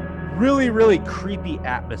 Really, really creepy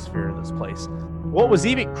atmosphere in this place. What was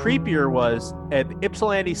even creepier was at the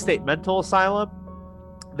Ypsilanti State Mental Asylum,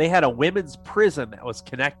 they had a women's prison that was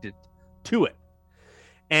connected to it.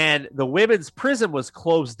 And the women's prison was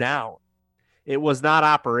closed down. It was not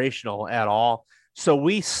operational at all. So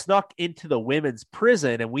we snuck into the women's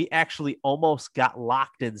prison and we actually almost got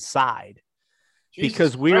locked inside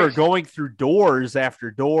because we were going through doors after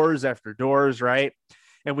doors after doors, right?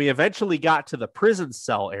 And we eventually got to the prison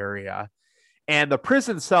cell area. And the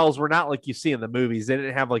prison cells were not like you see in the movies. They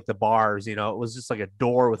didn't have like the bars, it was just like a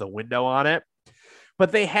door with a window on it.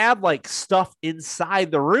 But they had like stuff inside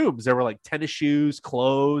the rooms. There were like tennis shoes,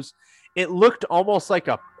 clothes. It looked almost like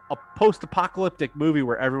a post-apocalyptic movie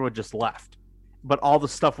where everyone just left, but all the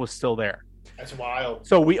stuff was still there. That's wild.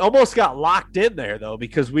 So we almost got locked in there though,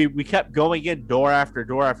 because we kept going in door after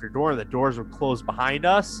door after door, and the doors were closed behind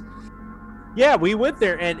us. Yeah, we went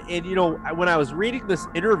there, and when I was reading this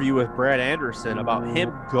interview with Brad Anderson about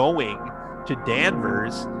him going to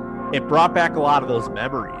Danvers, it brought back a lot of those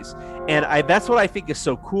memories. And that's what I think is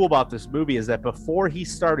so cool about this movie is that before he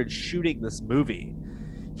started shooting this movie,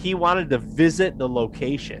 he wanted to visit the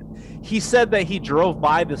location. He said that he drove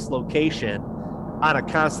by this location on a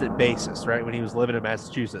constant basis, right? When he was living in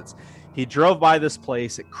Massachusetts, he drove by this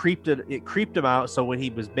place. It creeped him out. So when he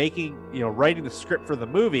was writing the script for the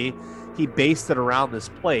movie, he based it around this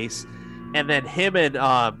place. And then him and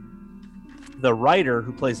the writer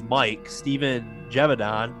who plays Mike, Steven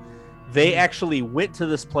Jevedon, they actually went to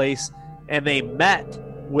this place and they met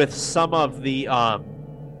with some of the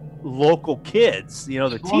local kids,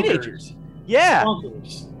 the teenagers. Yeah.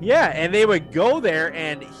 Yeah. And they would go there,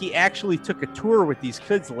 and he actually took a tour with these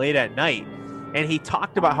kids late at night. And he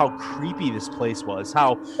talked about how creepy this place was.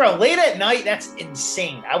 Bro, late at night, that's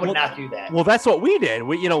insane. I would not do that. Well, that's what we did.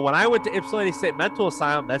 When I went to Ypsilanti State Mental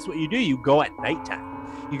Asylum, that's what you do. You go at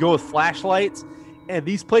nighttime. You go with flashlights, and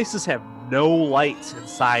these places have no lights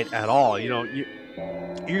inside at all.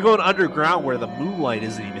 You're going underground where the moonlight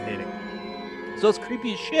isn't even hitting. So it's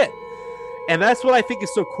creepy as shit. And that's what I think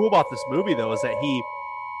is so cool about this movie, though, is that he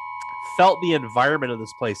felt the environment of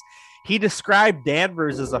this place. He described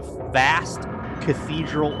Danvers as a vast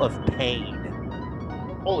cathedral of pain.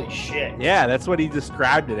 Holy shit. Yeah, that's what he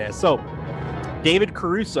described it as. So David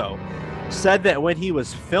Caruso said that when he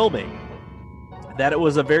was filming, that it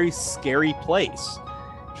was a very scary place.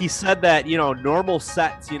 He said that, normal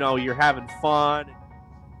sets, you're having fun.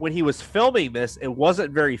 When he was filming this, it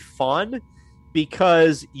wasn't very fun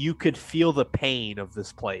because you could feel the pain of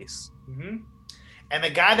this place. Mm-hmm. And the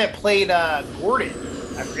guy that played Gordon,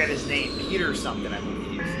 I forget his name, Peter something, I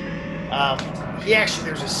believe.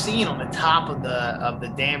 There's a scene on the top of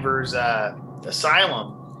the Danvers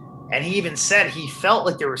asylum, and he even said he felt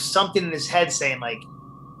like there was something in his head saying like,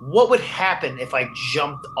 what would happen if I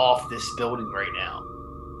jumped off this building right now?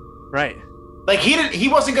 Right. Like he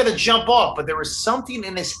wasn't going to jump off, but there was something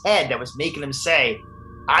in his head that was making him say,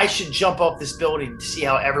 I should jump off this building to see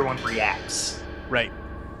how everyone reacts. Right.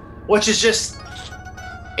 Which is just,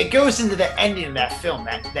 it goes into the ending of that film.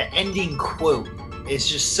 That ending quote is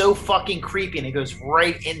just so fucking creepy, and it goes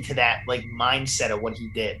right into that like mindset of what he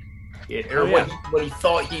did, what he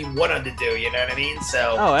thought he wanted to do. You know what I mean?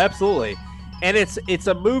 So. Oh, absolutely. And it's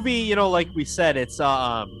a movie, you know, like we said, it's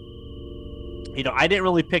I didn't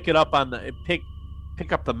really pick up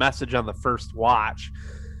the message on the first watch,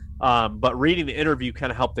 but reading the interview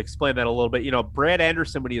kind of helped explain that a little bit. You know, Brad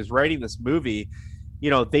Anderson, when he was writing this movie,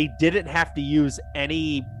 you know, they didn't have to use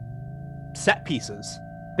any set pieces.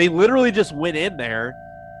 They literally just went in there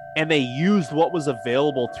and they used what was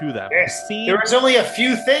available to them. Yeah. There was only a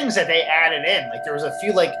few things that they added in. Like there was a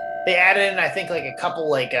few they added in, I think, like a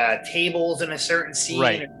couple tables in a certain scene,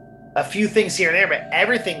 right? A few things here and there, but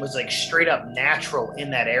everything was like straight up natural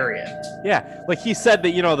in that area. Yeah, like he said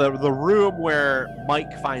that, you know, the room where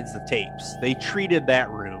Mike finds the tapes, they treated that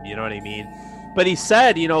room, you know what I mean? But he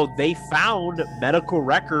said, you know, they found medical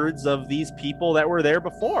records of these people that were there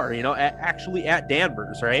before, you know, actually at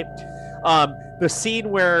Danvers, right? The scene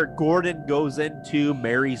where Gordon goes into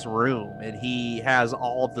Mary's room and he has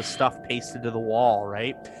all of the stuff pasted to the wall,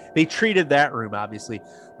 right? They treated that room, obviously.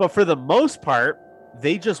 But for the most part,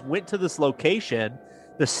 they just went to this location.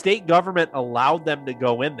 The state government allowed them to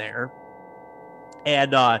go in there,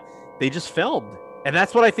 and they just filmed. And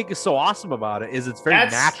that's what I think is so awesome about it, is it's very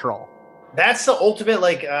natural. That's the ultimate,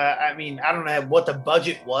 like, I mean, I don't know what the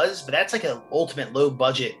budget was, but that's like an ultimate low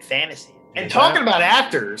budget fantasy. And talking about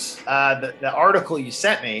actors, the article you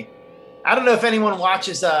sent me, I don't know if anyone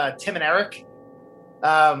watches Tim and Eric,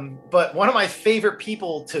 but one of my favorite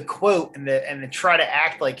people to quote and to try to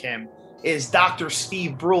act like him is Dr.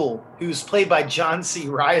 Steve Brule, who's played by John C.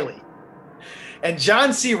 Reilly. And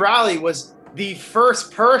John C. Reilly was the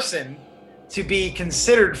first person to be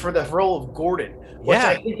considered for the role of Gordon, which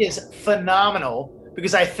I think is phenomenal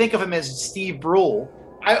because I think of him as Steve Brule.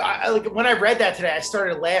 I like when I read that today, I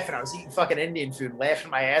started laughing. I was eating fucking Indian food,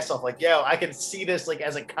 laughing my ass off. Like, yo, I can see this like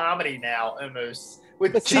as a comedy now, almost.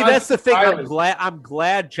 But see, that's the thing. I'm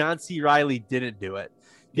glad John C. Reilly didn't do it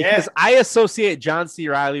because I associate John C.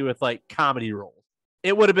 Reilly with like comedy roles.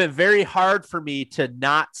 It would have been very hard for me to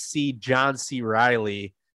not see John C.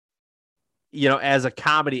 Reilly, you know, as a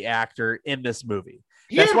comedy actor in this movie.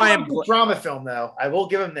 That's why I'm a drama film, though. I will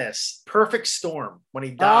give him this Perfect Storm when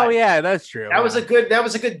he died. Oh yeah, that's true. That was a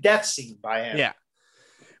good death scene by him. Yeah.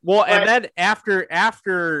 Well, and then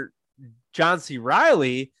after John C.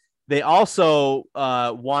 Reilly, they also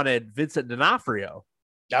wanted Vincent D'Onofrio.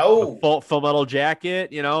 Oh, Full Metal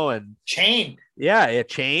Jacket, you know, and Chained. Yeah,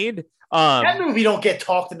 Chained. That movie don't get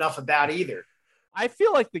talked enough about either. I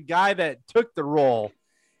feel like the guy that took the role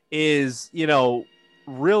is, you know,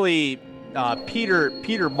 really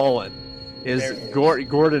Peter Mullen is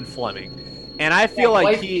Gordon Fleming, and I feel like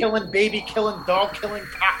wife killing, baby killing, dog killing,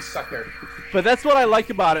 cocksucker. But that's what I like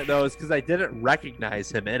about it though, is because I didn't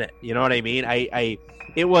recognize him in it. You know what I mean? The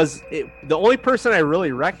only person I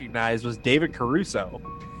really recognized was David Caruso,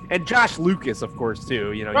 and Josh Lucas, of course,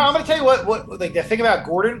 too. You know, I'm gonna tell you what like the thing about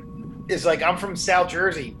Gordon is like I'm from South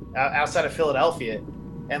Jersey, outside of Philadelphia,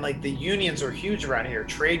 and like the unions are huge around here,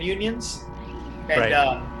 trade unions.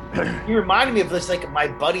 And he reminded me of this, like my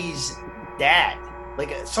buddy's dad,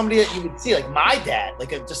 like somebody that you would see, like my dad, like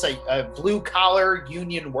just a blue collar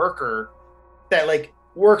union worker that like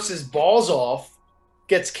works his balls off,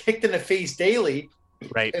 gets kicked in the face daily,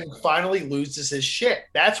 right, and finally loses his shit.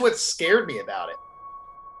 That's what scared me about it.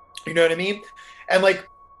 You know what I mean? And like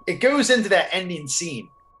it goes into that ending scene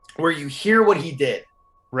where you hear what he did.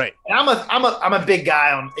 Right. And I'm a big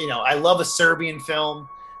guy on, you know, I love a Serbian film.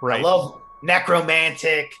 Right. I love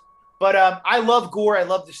necromantic, but I love gore. I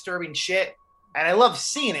love disturbing shit, and I love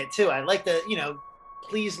seeing it too. I like to, you know,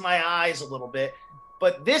 please my eyes a little bit.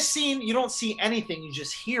 But this scene, you don't see anything. You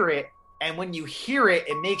just hear it, and when you hear it,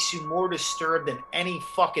 it makes you more disturbed than any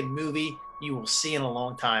fucking movie you will see in a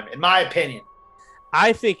long time, in my opinion.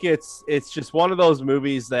 I think it's just one of those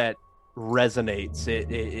movies that resonates.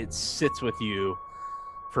 It sits with you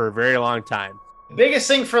for a very long time. The biggest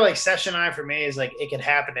thing for like Session 9 for me is like it could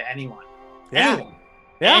happen to anyone. Yeah.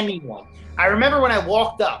 Anyone. I remember when I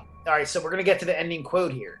walked up. All right, so we're gonna get to the ending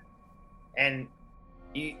quote here, and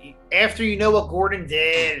you after you know what Gordon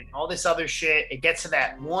did and all this other shit, it gets to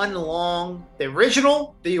that one long, the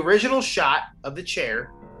original shot of the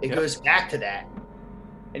chair It goes back to that.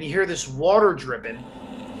 And you hear this water dripping,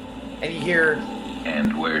 and you hear...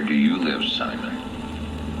 And where do you live, Simon?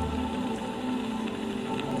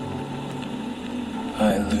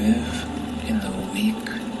 I live in the weak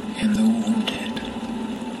and the wounded.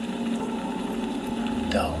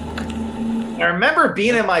 Dog. I remember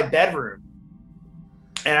being in my bedroom,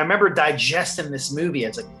 and I remember digesting this movie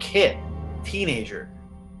as a kid, teenager.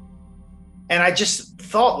 And I just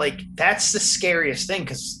thought, like, that's the scariest thing,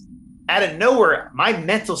 because out of nowhere, my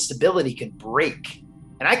mental stability could break,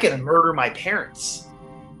 and I could murder my parents.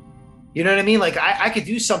 You know what I mean? Like, I could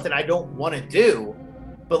do something I don't want to do,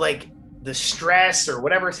 but, like, the stress or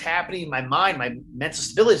whatever's happening in my mind, my mental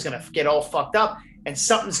stability is going to get all fucked up, and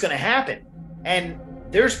something's going to happen. And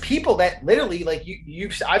there's people that literally, like,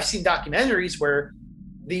 I've seen documentaries where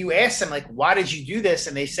you ask them, like, why did you do this?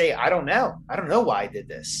 And they say, I don't know. I don't know why I did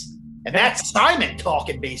this. And that's Simon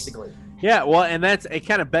talking, basically. Yeah, well, and it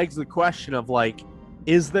kind of begs the question of, like,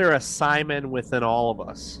 is there a Simon within all of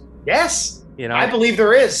us? Yes. You know, I believe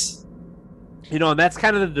there is. You know, and that's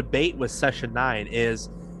kind of the debate with Session 9 is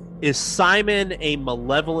Simon a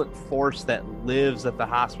malevolent force that lives at the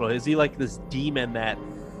hospital? Is he like this demon that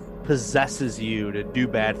possesses you to do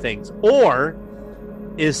bad things? Or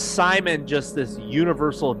is Simon just this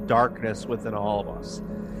universal darkness within all of us?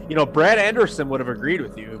 You know, Brad Anderson would have agreed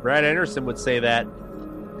with you. Brad Anderson would say that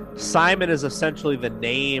Simon is essentially the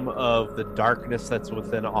name of the darkness that's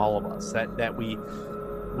within all of us, that we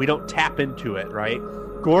don't tap into it, right?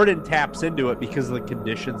 Gordon taps into it because of the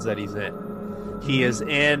conditions that he's in. He's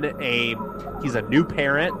a new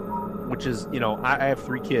parent, which is, you know, I have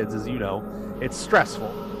 3 kids, as you know. It's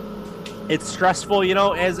stressful. It's stressful, you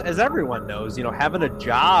know, as everyone knows, you know, having a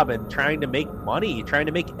job and trying to make money, trying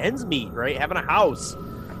to make ends meet, right? Having a house.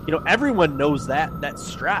 You know, everyone knows that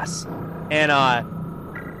stress. And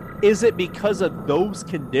is it because of those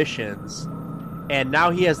conditions, and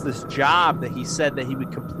now he has this job that he said that he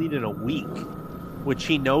would complete in a week, which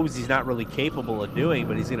he knows he's not really capable of doing,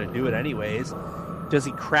 but he's going to do it anyways? Does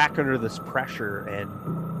he crack under this pressure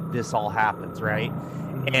and this all happens, right?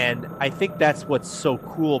 And I think that's what's so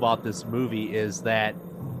cool about this movie is that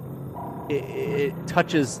it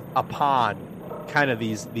touches upon kind of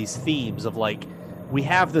these themes of, like, we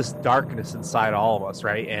have this darkness inside all of us,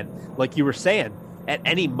 right? And like you were saying, at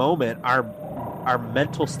any moment, our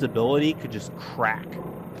mental stability could just crack,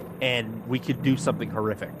 and we could do something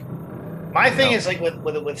horrific. My thing is, like,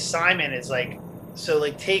 with Simon is, like, so,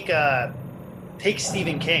 like, take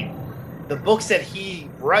Stephen King. The books that he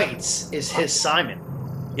writes is his Simon.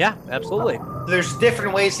 Yeah, absolutely. There's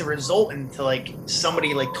different ways to result into, like,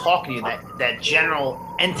 somebody, like, talking to you, that general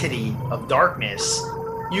entity of darkness.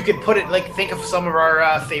 You could put it, like, think of some of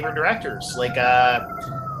our favorite directors, like,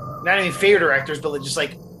 not even favorite directors, but just,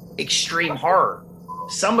 like, extreme horror.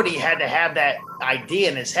 Somebody had to have that idea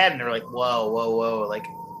in his head, and they're like, whoa, like,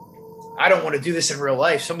 I don't want to do this in real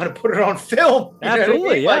life, so I'm going to put it on film. You Absolutely,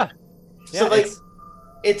 I mean? yeah. Like, so, like,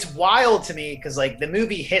 it's wild to me because, like, the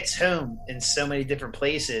movie hits home in so many different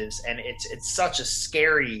places, and it's such a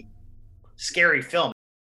scary film.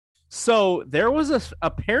 So there was a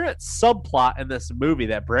apparent subplot in this movie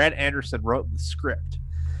that Brad Anderson wrote in the script,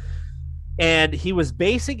 and he was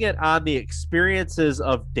basing it on the experiences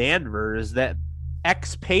of Danvers, that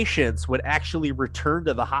ex-patients would actually return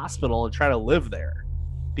to the hospital and try to live there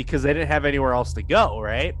because they didn't have anywhere else to go,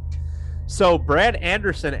 right? So Brad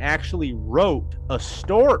Anderson actually wrote a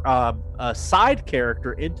side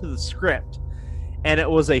character into the script, and it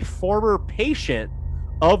was a former patient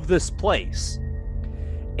of this place.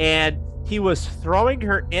 And he was throwing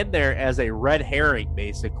her in there as a red herring,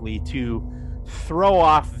 basically, to throw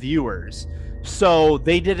off viewers. So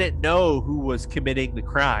they didn't know who was committing the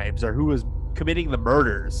crimes or who was committing the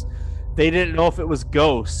murders. They didn't know if it was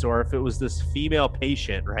ghosts or if it was this female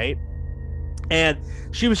patient, right? And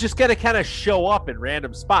she was just going to kind of show up in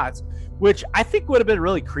random spots, which I think would have been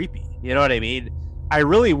really creepy. You know what I mean? I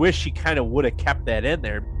really wish she kind of would have kept that in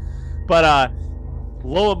there. But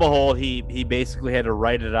lo and behold, he basically had to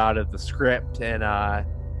write it out of the script and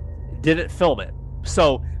didn't film it.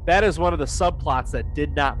 So that is one of the subplots that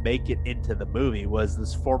did not make it into the movie, was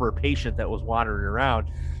this former patient that was wandering around.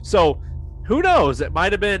 So who knows? It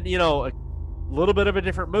might have been, you know, a little bit of a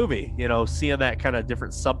different movie, you know, seeing that kind of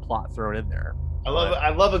different subplot thrown in there. I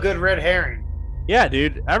love a good red herring. Yeah,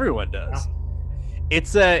 dude, everyone does.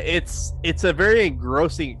 Yeah. It's a very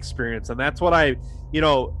engrossing experience, and that's what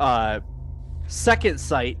Second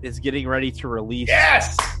Sight is getting ready to release.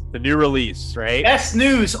 Yes, the new release, right? Best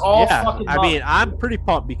news all fucking month. I mean, I'm pretty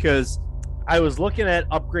pumped because I was looking at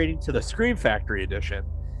upgrading to the Scream Factory edition,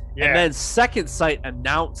 and then Second Sight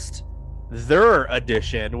announced their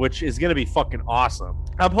edition, which is going to be fucking awesome.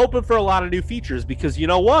 I'm hoping for a lot of new features because you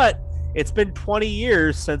know what? It's been 20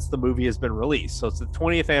 years since the movie has been released. So it's the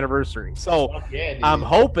 20th anniversary. So yeah, I'm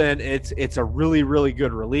hoping it's a really, really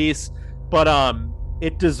good release, but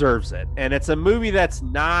it deserves it. And it's a movie that's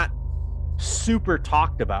not super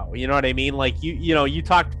talked about. You know what I mean? Like you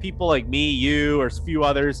talk to people like me, you, or a few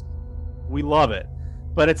others, we love it.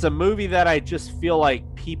 But it's a movie that I just feel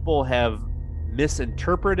like people have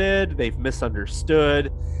misinterpreted, they've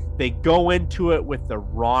misunderstood. They go into it with the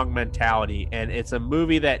wrong mentality, and it's a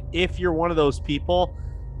movie that if you're one of those people,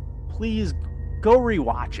 please go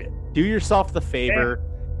rewatch it. Do yourself the favor,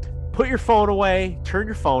 put your phone away, turn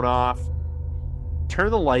your phone off,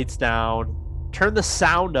 turn the lights down, turn the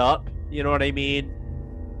sound up, you know what I mean?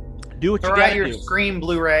 Do what you gotta your do. Scream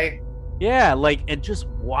Blu-ray. Yeah, and just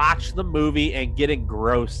watch the movie and get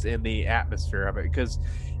engrossed in the atmosphere of it, because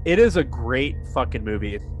it is a great fucking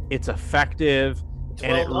movie. It's effective.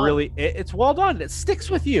 It's well done. It sticks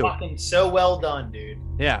with you. Fucking so well done, dude.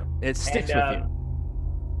 Yeah, it sticks with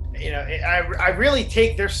you. You know, I really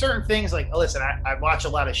take, there's certain things like, listen, I watch a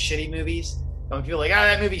lot of shitty movies. When people are like,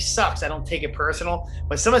 that movie sucks, I don't take it personal.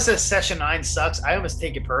 But someone says Session 9 sucks, I almost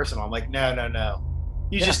take it personal. I'm like, no.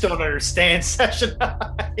 You just don't understand Session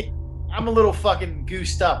 9. I'm a little fucking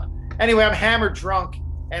goosed up. Anyway, I'm hammered drunk,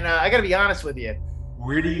 and I gotta be honest with you.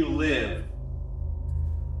 Where do you live?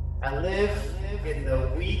 I live in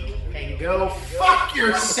the weak and go fuck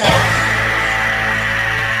yourself.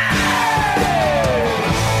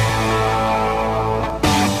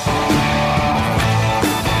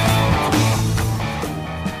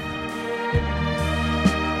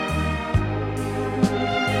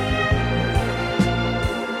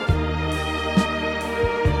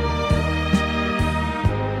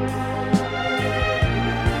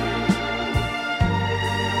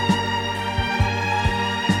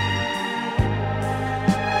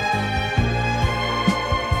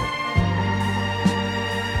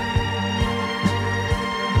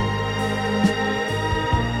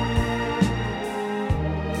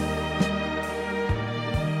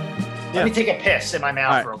 Let me take a piss in my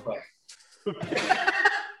mouth real quick. The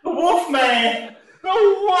Wolfman! The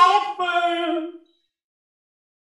Wolfman!